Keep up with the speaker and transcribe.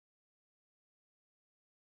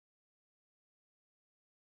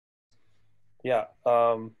Yeah,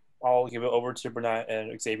 I'll give it over to Bernat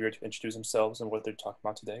and Xavier to introduce themselves and what they're talking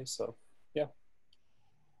about today. So, yeah.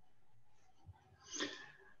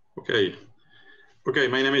 Okay. Okay.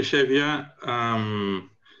 My name is Xavier.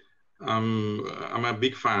 I'm a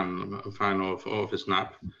big fan of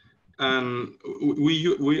Snap, and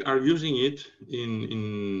we are using it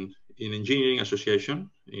in engineering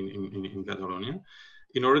association in Catalonia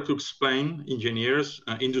in order to explain engineers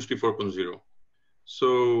Industry 4.0.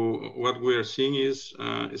 So what we are seeing is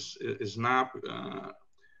Snap.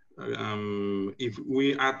 If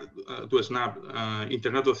we add to a Snap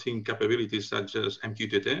Internet of Things capabilities such as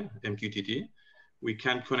MQTT, we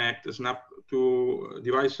can connect Snap to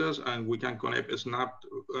devices, and we can connect Snap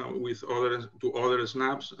with other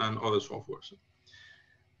Snaps and other softwares.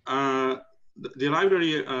 The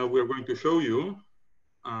library we're going to show you.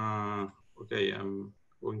 Okay, I'm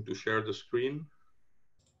going to share the screen.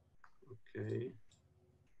 Okay.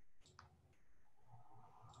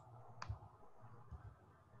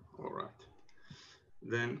 All right.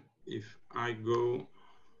 Then if I go,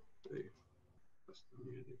 okay,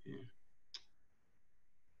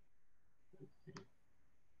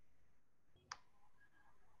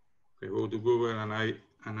 go to Google and I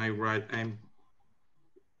write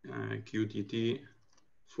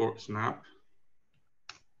MQTT4Snap,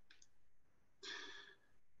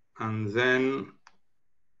 and then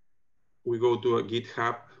we go to a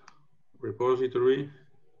GitHub repository,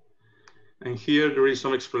 and here there is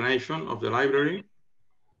some explanation of the library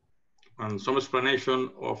and some explanation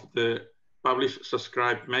of the publish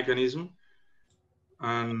subscribe mechanism.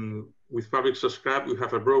 And with publish subscribe, we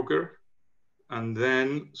have a broker, and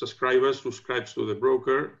then subscribers subscribes to the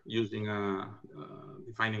broker using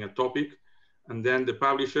defining a topic. And then the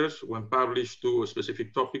publishers, when published to a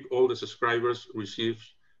specific topic, all the subscribers receive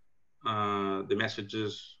the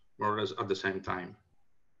messages more or less at the same time.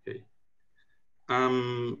 Okay.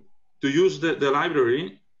 To use the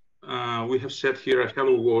library, we have set here a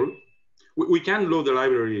hello world. We can load the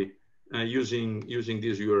library using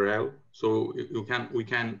this URL. So we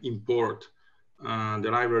can import the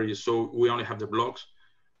library, so we only have the blocks.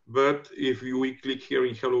 But if we click here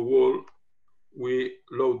in hello world, we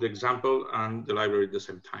load the example and the library at the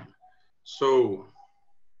same time. So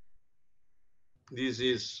this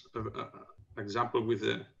is an example with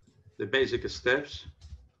the basic steps.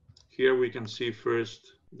 Here we can see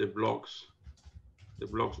first the blocks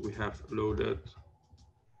we have loaded.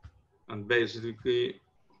 And basically,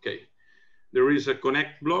 okay, there is a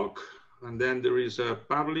connect block, and then there is a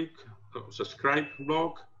public subscribe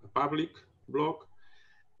block, a public block,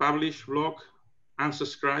 publish block,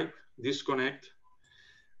 unsubscribe, disconnect.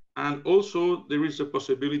 And also there is a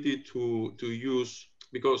possibility to use,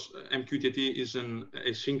 because MQTT is an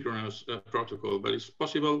asynchronous protocol, but it's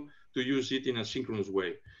possible to use it in a synchronous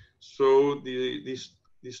way. So these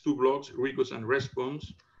two blocks, request and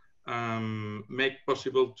response, make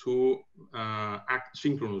possible to act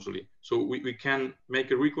synchronously. So we can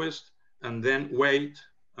make a request and then wait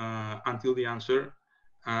until the answer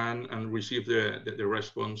and receive the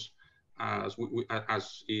response as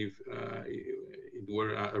if it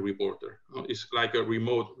were a reporter. It's like a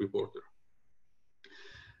remote reporter.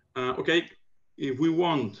 Okay, if we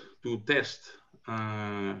want to test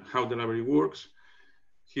how the library works,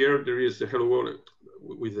 here there is the hello world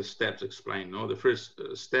with the steps explained. No? The first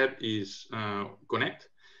step is connect.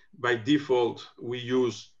 By default, we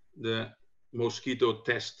use the Mosquito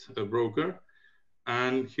test broker,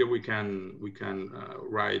 and here we can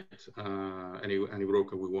write any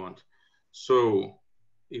broker we want. So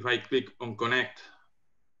if I click on connect,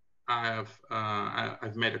 I've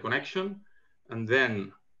made a connection, and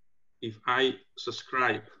then if I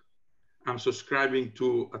subscribe, I'm subscribing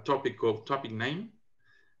to a topic called topic name.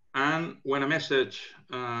 And when a message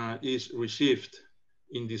is received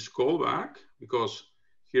in this callback, because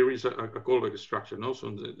here is a callback structure, no?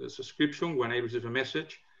 So the subscription, when I receive a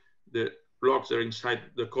message, the blocks that are inside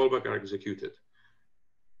the callback are executed.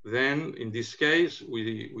 Then in this case,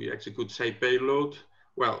 we execute say payload.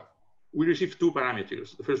 Well, we receive two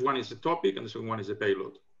parameters. The first one is the topic, and the second one is the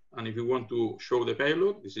payload. And if you want to show the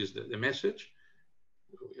payload, this is the message.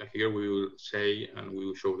 Here we will say, and we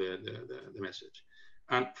will show the message.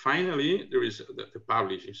 And finally, there is the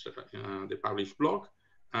publish block,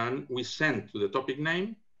 and we send to the topic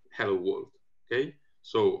name hello world. Okay,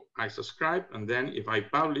 so I subscribe, and then if I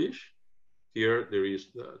publish, here there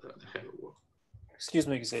is the hello world. Excuse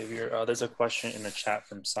me, Xavier. There's a question in the chat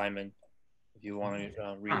from Simon. If you want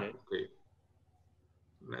to read it. Okay.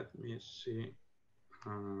 Let me see.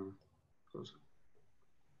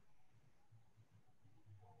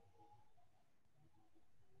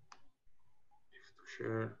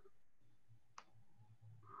 Share.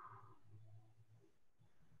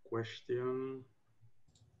 question.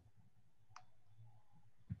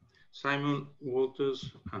 Simon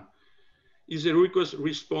Walters. Is the request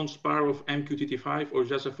response part of MQTT5 or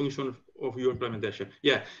just a function of your implementation?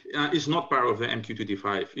 Yeah, it's not part of the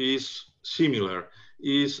MQTT5. It's similar.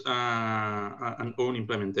 It's an own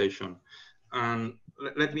implementation. And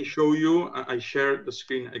let me show you. I share the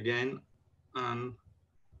screen again. And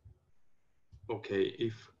okay,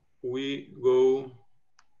 if we go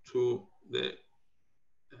to the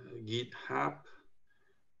GitHub,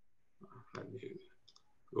 let me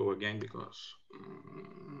go again because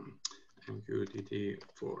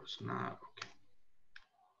MQTT4Snap. Okay.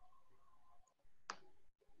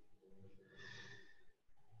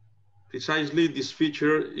 Precisely, this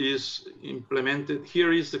feature is implemented.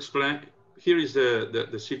 Here is the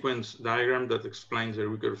sequence diagram that explains the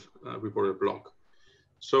recurve reporter block.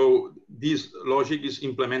 So this logic is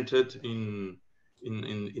implemented in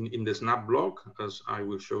the snap block, as I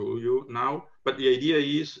will show you now. But the idea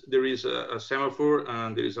is there is a semaphore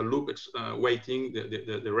and there is a loop waiting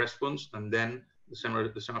the response, and then the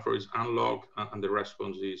semaphore is unlocked and the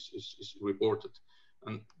response is reported.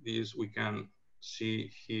 And this we can see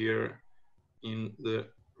here in the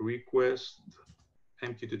request,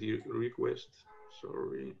 MQTT request.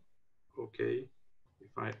 Sorry. Okay.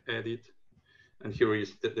 If I edit, and here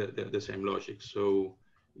is the same logic. So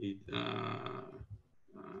it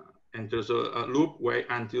enters a loop wait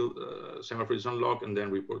until semaphore is unlocked and then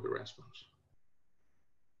report the response.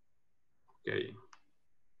 Okay.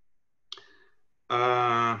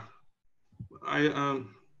 Well,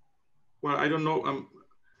 I don't know.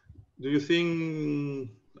 Do you think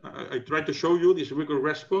I tried to show you this recurve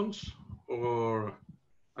response, or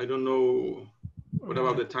I don't know? What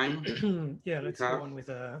about the time? Yeah, let's go on with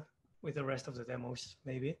the rest of the demos,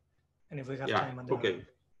 maybe, and if we have time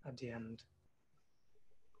at the end.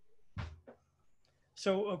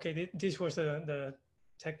 So, okay, this was the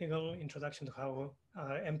technical introduction to how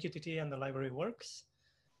MQTT and the library works.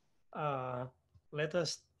 Let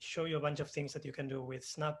us show you a bunch of things that you can do with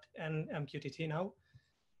Snap and MQTT now.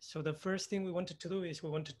 So the first thing we wanted to do is we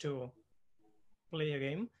wanted to play a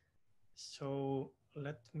game. So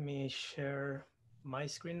let me share my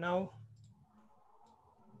screen now.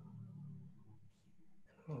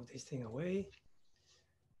 Move this thing away.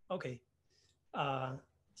 Okay.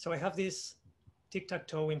 So I have this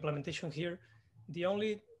tic-tac-toe implementation here. The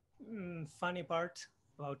only funny part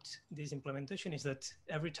about this implementation is that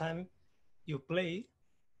every time you play,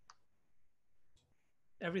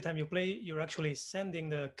 you're actually sending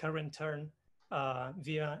the current turn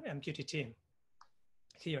via MQTT.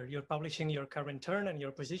 Here, you're publishing your current turn and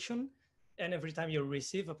your position, and every time you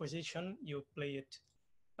receive a position, you play it,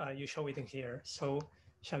 you show it in here. So,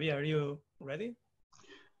 Xavier, are you ready?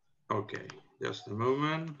 Okay, just a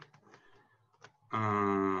moment.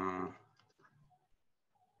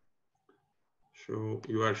 So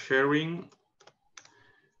you are sharing.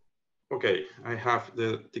 Okay, I have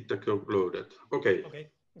the tic-tac-toe loaded. Okay.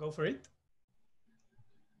 Okay, go for it.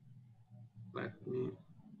 Let me.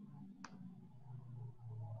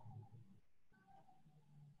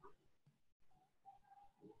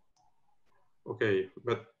 Okay,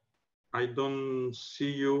 but I don't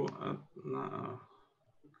see you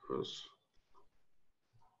because.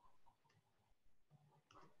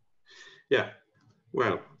 Yeah,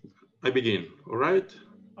 well, I begin, all right?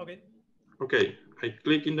 Okay. Okay, I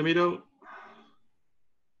click in the middle.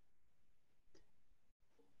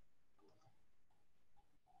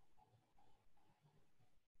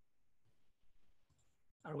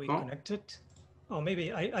 Are we connected? Oh,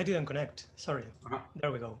 maybe I didn't connect. Sorry.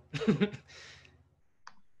 There we go.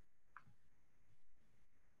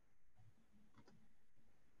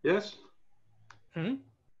 Yes?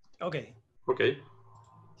 Okay. Okay.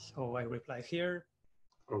 So I reply here.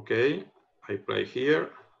 Okay, I play here.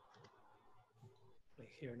 Play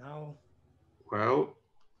here now. Well,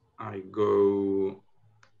 I go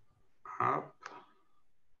up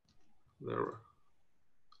the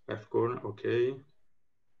left corner, okay.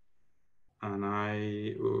 And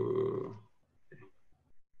I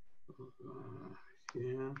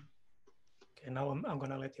here. Okay, now I'm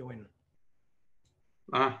gonna let you in.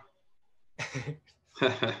 Ah.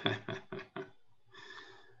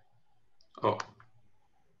 Oh.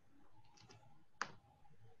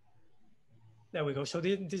 There we go. So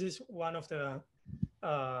this is one of the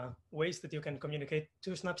ways that you can communicate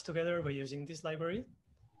two snaps together by using this library.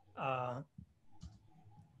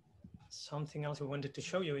 Something else we wanted to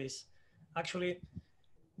show you is actually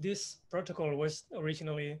this protocol was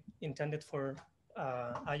originally intended for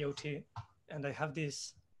IoT, and I have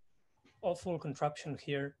this awful contraption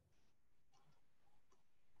here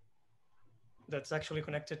that's actually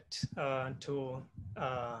connected to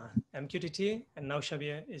MQTT. And now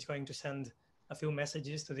Xavier is going to send a few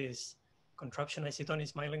messages to this contraption. I see Tony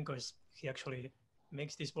smiling because he actually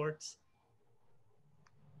makes these boards.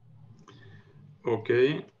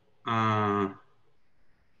 Okay.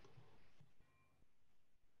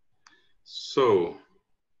 So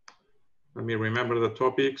let me remember the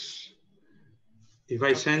topics. If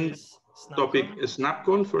I send topic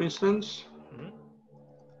SnapCon, for instance,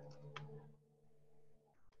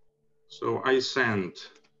 so I send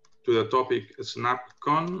to the topic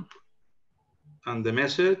SnapCon and the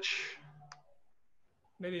message.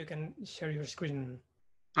 Maybe you can share your screen.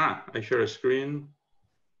 I share a screen.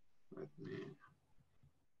 Let me,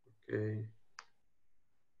 okay.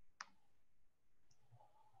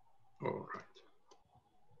 All right.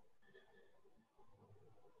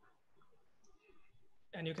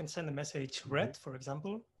 And you can send a message red, for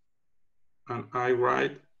example. And I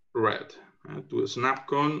write red to a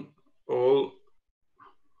SnapCon all.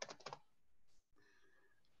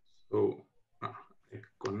 So I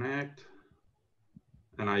connect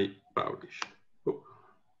and I publish. Oh.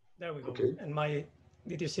 There we go. Okay. And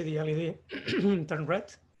did you see the LED turn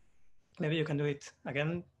red? Maybe you can do it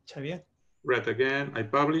again, Xavier. Red again. I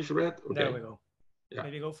publish red. Okay. There we go. Yeah.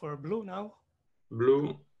 Maybe go for blue now.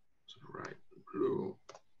 Blue. So right. Blue.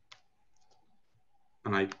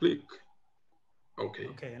 And I click. Okay.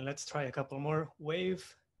 Okay, and let's try a couple more.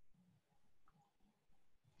 Wave.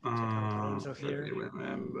 Also here. Let me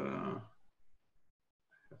remember.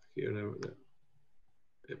 Here.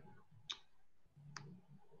 Yep.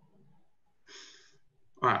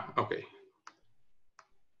 Okay.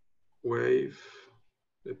 Wave.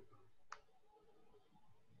 Yep.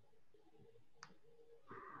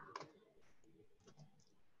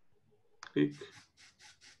 Click.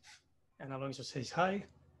 And Alonso says hi.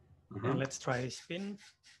 And let's try spin.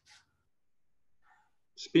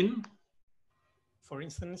 Spin? For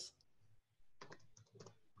instance.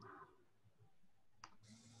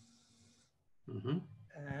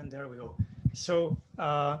 And there we go. So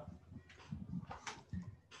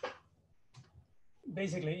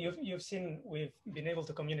basically, you've seen we've been able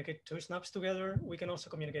to communicate two snaps together. We can also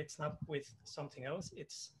communicate snap with something else.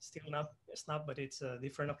 It's still snap, but it's a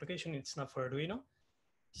different application. It's snap for Arduino.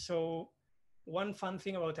 So one fun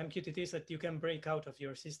thing about MQTT is that you can break out of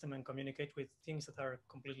your system and communicate with things that are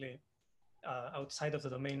completely outside of the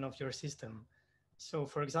domain of your system. So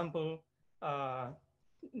for example,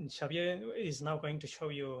 Xavier is now going to show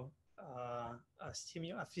you a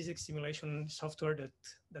physics simulation software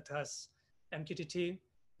that has MQTT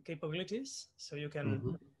capabilities, so you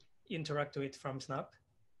can interact with it from Snap.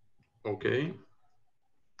 Okay.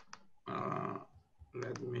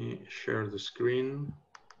 Let me share the screen.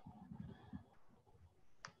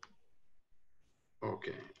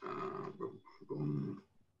 Okay. Boom, boom.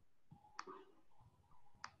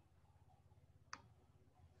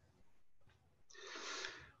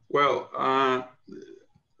 Well,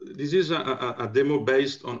 this is a demo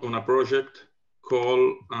based on a project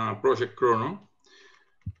called Project Chrono.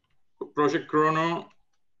 Project Chrono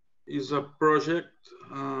is a project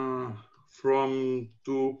from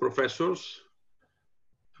two professors,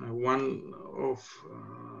 one of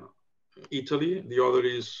Italy, the other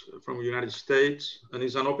is from the United States, and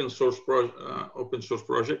it's an open source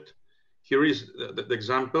project. Here is the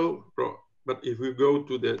example, but if we go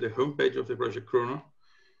to the homepage of the Project Chrono,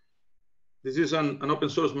 this is an open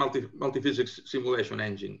source multi-physics simulation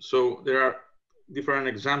engine. So there are different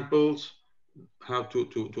examples how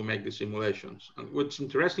to make the simulations. And what's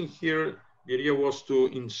interesting here, the idea was to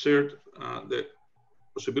insert the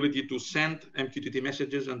possibility to send MQTT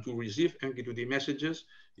messages and to receive MQTT messages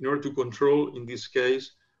in order to control, in this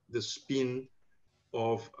case, the spin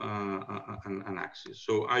of an axis.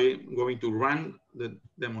 So I'm going to run the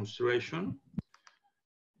demonstration.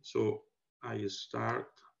 So I start.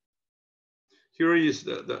 Here is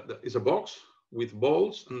is a box with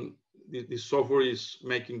balls, and this software is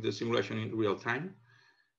making the simulation in real time.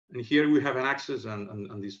 And here we have an axis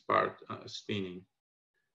and this part spinning.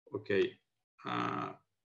 Okay.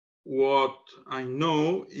 What I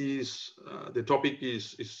know is the topic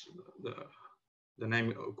is the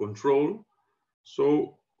name control.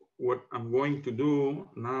 So what I'm going to do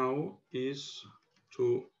now is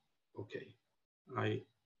to, okay, I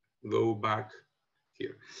go back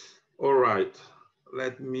here. All right,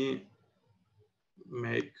 let me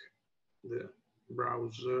make the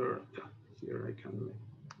browser, here I can make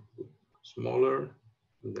it smaller,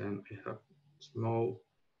 and then I have small,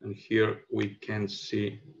 and here we can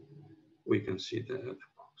see the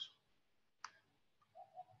box.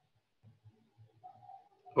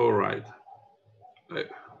 All right.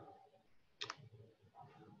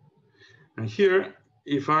 And here,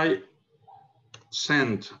 if I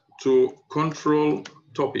send to control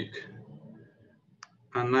topic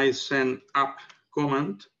and I send up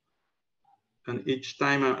command, and each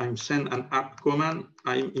time I'm send an up command,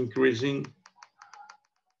 I'm increasing.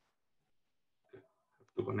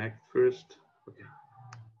 To connect first. Okay.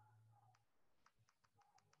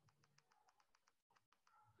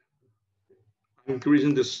 I'm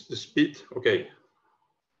increasing the speed. Okay.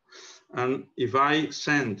 And if I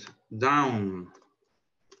send down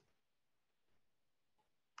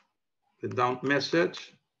the down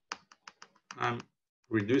message, I'm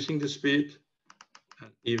reducing the speed,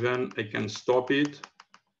 and even I can stop it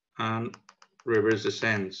and reverse the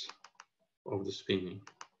sense of the spinning.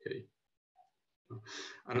 Okay.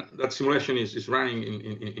 And that simulation is running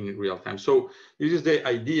in real time. So this is the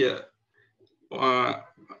idea.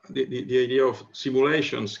 The idea of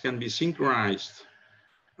simulations can be synchronized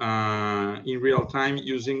in real time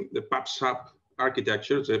using the PubSub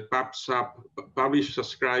architecture, the PubSub publish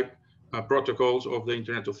subscribe protocols of the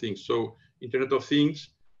Internet of Things. So Internet of Things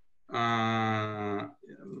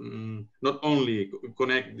not only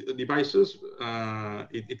connect devices,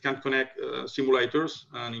 it can connect simulators,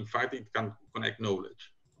 and in fact, it can connect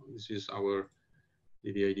knowledge. This is the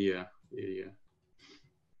idea.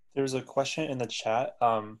 There's a question in the chat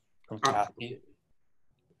from Kathy.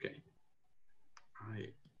 Okay.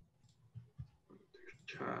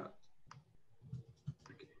 Chat.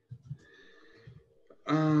 Okay.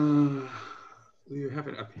 Do you have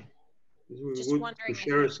it? Okay. Just wondering to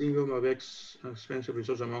share a single MAVEX expensive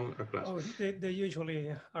resource among a class. Oh, they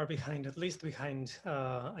usually are behind, at least behind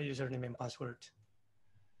a username and password.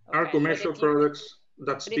 Okay, Are commercial products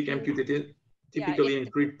that speak MQTT typically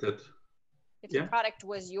encrypted? If the product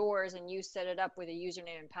was yours and you set it up with a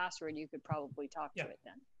username and password, you could probably talk to it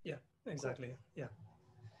then. Yeah, exactly. Cool. Yeah.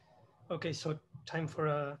 Okay, so time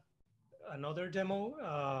for another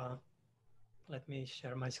demo. Let me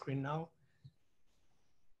share my screen now.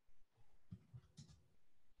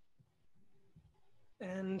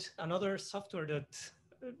 And another software that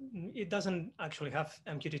it doesn't actually have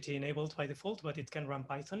MQTT enabled by default, but it can run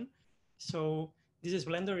Python. So this is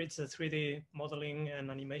Blender. It's a 3D modeling and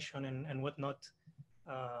animation and whatnot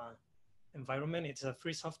environment. It's a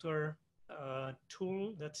free software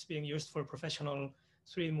tool that's being used for professional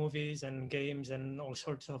 3D movies and games and all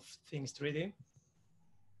sorts of things 3D.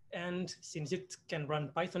 And since it can run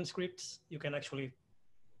Python scripts, you can actually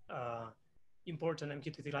import an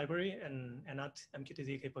MQTT library and add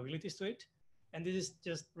MQTT capabilities to it. And this is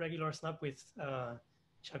just regular Snap with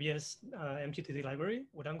Xavier's MQTT library.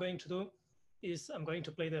 What I'm going to do is I'm going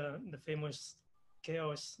to play the famous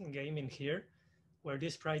chaos game in here, where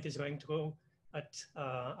this sprite is going to go at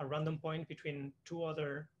a random point between two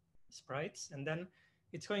other sprites. And then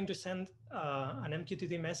it's going to send an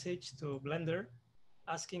MQTT message to Blender,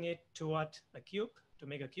 asking it to add a cube, to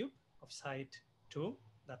make a cube of side 2.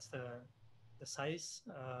 That's the size,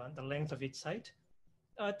 the length of each side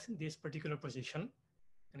at this particular position.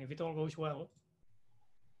 And if it all goes well,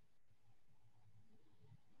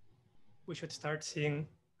 we should start seeing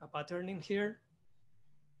a pattern in here.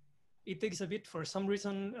 It takes a bit, for some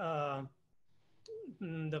reason,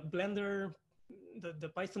 the Blender, the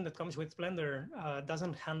Python that comes with Blender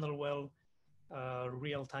doesn't handle well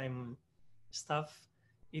real-time stuff.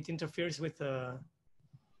 It interferes with the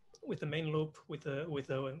main loop, with the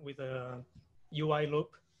UI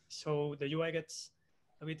loop. So the UI gets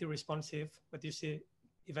a bit irresponsive, but you see,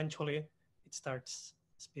 eventually it starts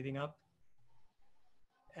speeding up.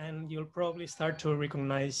 And you'll probably start to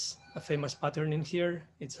recognize a famous pattern in here.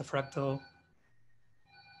 It's a fractal,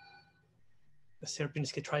 the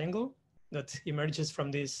Sierpinski triangle that emerges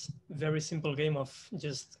from this very simple game of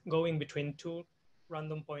just going between two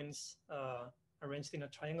random points arranged in a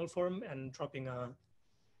triangle form and dropping a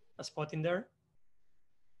spot in there.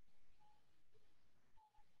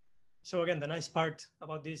 So again, the nice part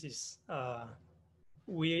about this is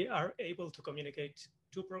we are able to communicate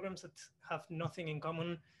two programs that have nothing in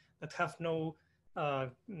common, that have no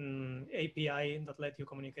API that let you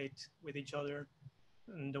communicate with each other.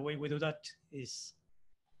 And the way we do that is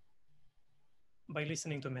by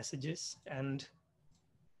listening to messages. And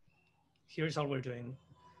here's all we're doing.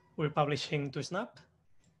 We're publishing to Snap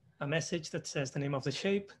a message that says the name of the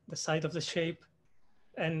shape, the side of the shape,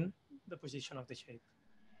 and the position of the shape.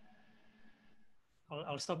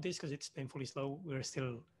 I'll stop this because it's painfully slow. We're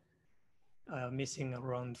still missing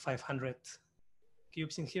around 500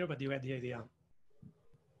 cubes in here, but you get the idea.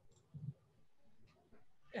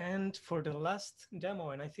 And for the last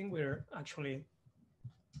demo, and I think we're actually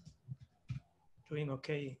doing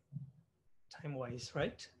okay time-wise,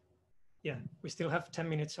 right? Yeah, we still have 10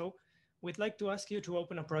 minutes. So we'd like to ask you to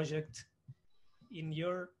open a project in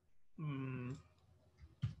your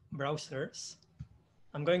browsers.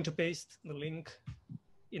 I'm going to paste the link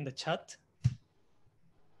in the chat.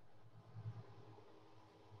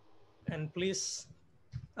 And please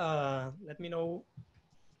let me know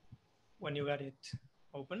when you got it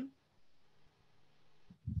open.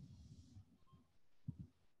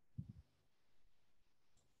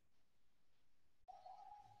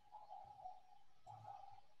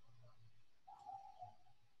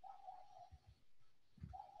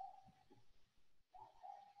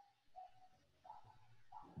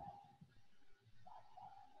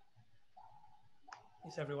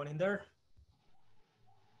 Is everyone in there?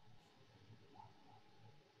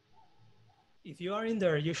 If you are in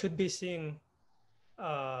there, you should be seeing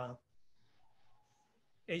a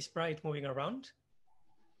sprite moving around,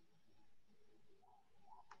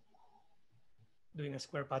 doing a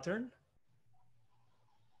square pattern.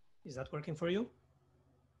 Is that working for you?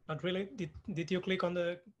 Not really. Did you click on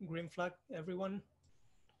the green flag, everyone?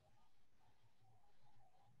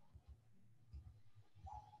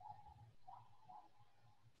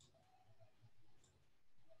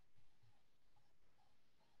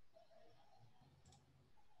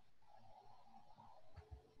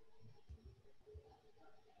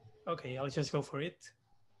 Okay, I'll just go for it.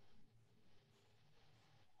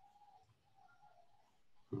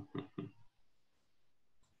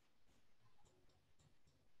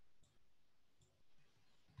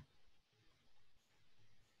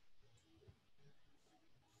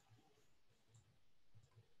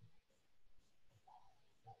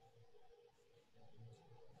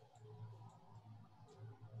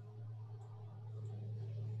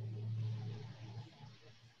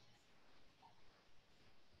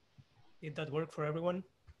 Did that work for everyone?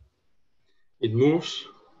 It moves,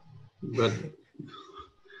 but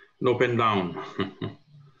no pen down.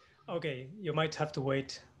 Okay, you might have to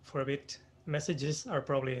wait for a bit. Messages are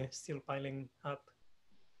probably still piling up.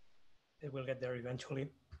 They will get there eventually.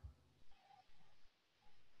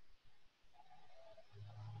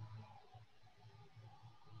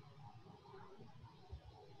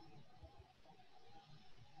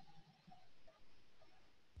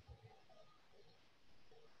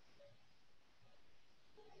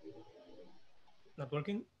 Not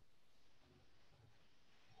working?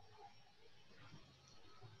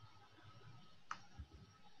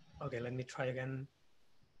 Okay, let me try again.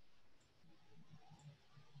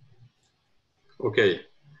 Okay.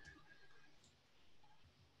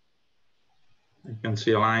 I can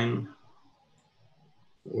see a line,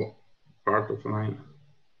 or part of a line.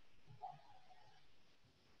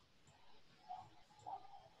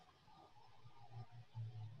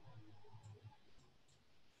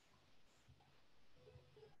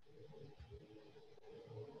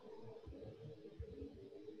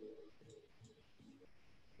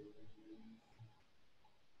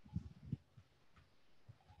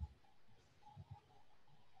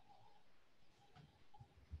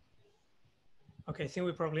 Okay, I think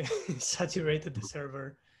we probably saturated the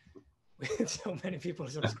server with so many people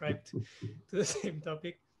subscribed to the same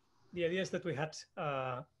topic. The idea is that we had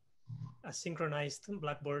a synchronized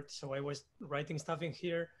Blackboard. So I was writing stuff in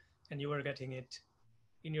here and you were getting it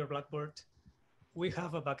in your Blackboard. We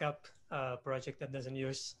have a backup project that doesn't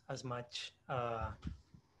use as much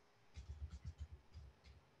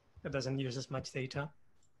data.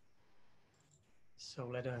 So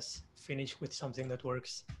let us finish with something that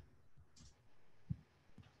works.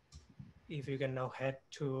 If you can now head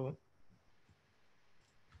to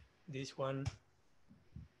this one.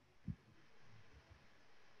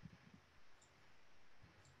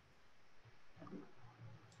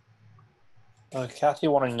 Kathy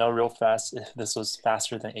wanted to know real fast if this was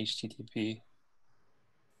faster than HTTP.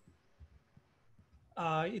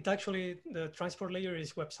 It actually, the transport layer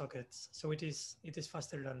is WebSockets, so it is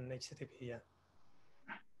faster than HTTP, yeah.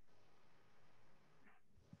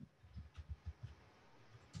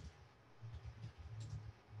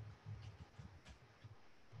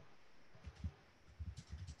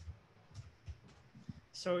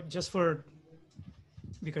 So just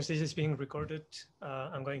because this is being recorded,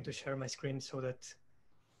 I'm going to share my screen so that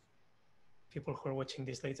people who are watching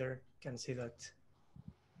this later can see that.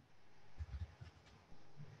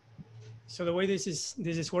 So the way this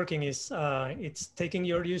is working is it's taking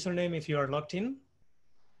your username if you are logged in,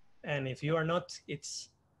 and if you are not, it's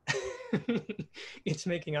it's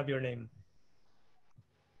making up your name.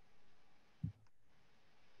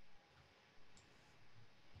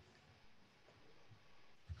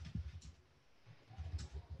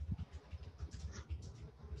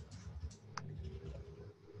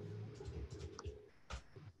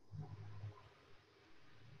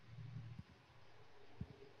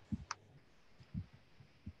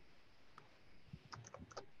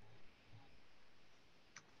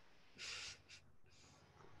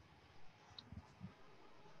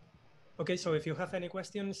 Okay, so if you have any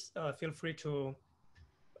questions, feel free to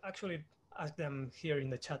actually ask them here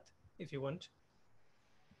in the chat if you want.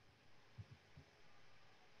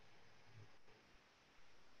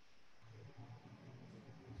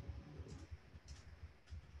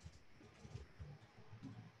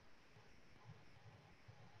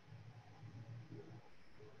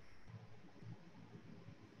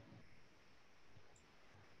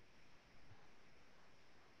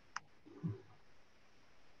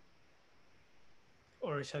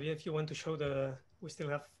 Or Xavier, if you want to show we still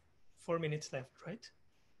have 4 minutes left, right?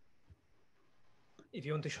 If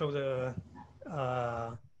you want to show to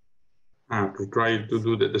try to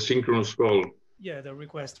do the synchronous call. Yeah, the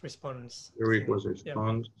request response. The request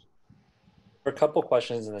response. Yeah. There are a couple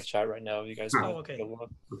questions in the chat right now. If you guys want okay. to look.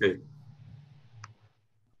 Okay.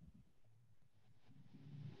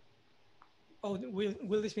 Oh,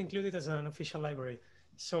 will this be included as an official library?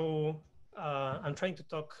 So I'm trying to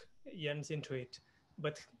talk Jens into it,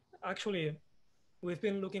 but actually we've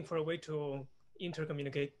been looking for a way to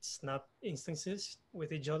intercommunicate Snap instances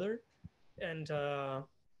with each other. And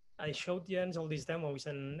I showed Jens all these demos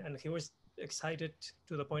and he was excited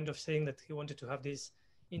to the point of saying that he wanted to have this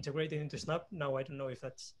integrated into Snap. Now, I don't know if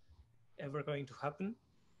that's ever going to happen.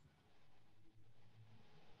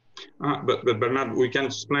 But Bernat, we can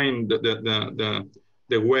explain the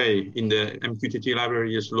way in the MQTT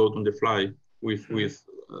library is load on the fly with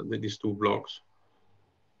these two blocks.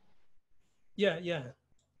 Yeah.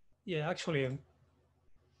 Actually,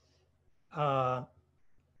 we're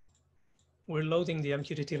loading the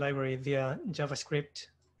MQTT library via JavaScript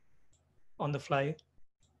on the fly.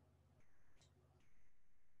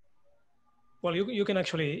 Well, you can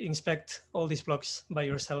actually inspect all these blocks by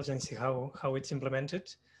yourselves and see how it's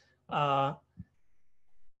implemented.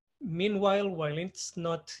 Meanwhile, while it's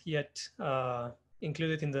not yet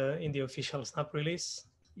included in the official Snap release,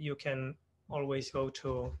 you can always go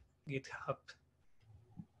to GitHub,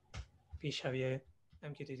 Xavier,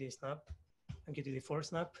 MQTT Snap,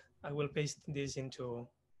 MQTT4Snap. I will paste this into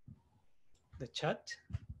the chat.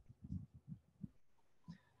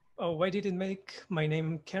 Oh, why did it make my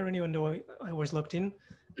name Karen even though I was logged in?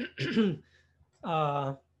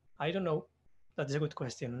 I don't know. That's a good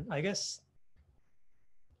question. I guess,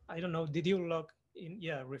 I don't know. Did you log in?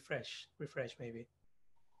 Yeah, refresh maybe.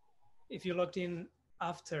 If you logged in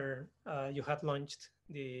after you had launched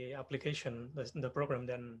the application, the program,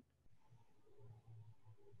 then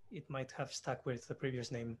it might have stuck with the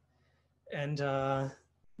previous name. And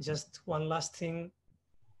just one last thing.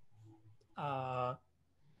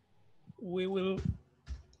 We will,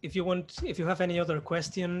 if you have any other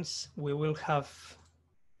questions, we will have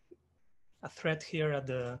a thread here at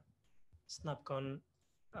the SnapCon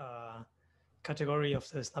category of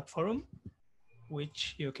the Snap forum,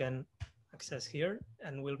 which you can access here,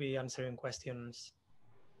 and we'll be answering questions.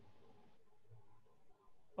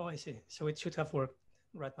 Oh, I see. So it should have worked,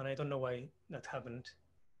 Ratman. I don't know why that happened.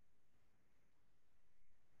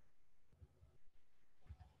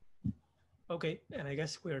 Okay, and I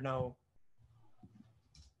guess we're now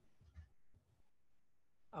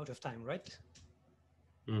out of time, right?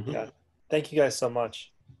 Yeah. Thank you guys so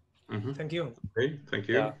much. Thank you. Okay, thank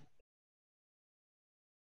you. Yeah.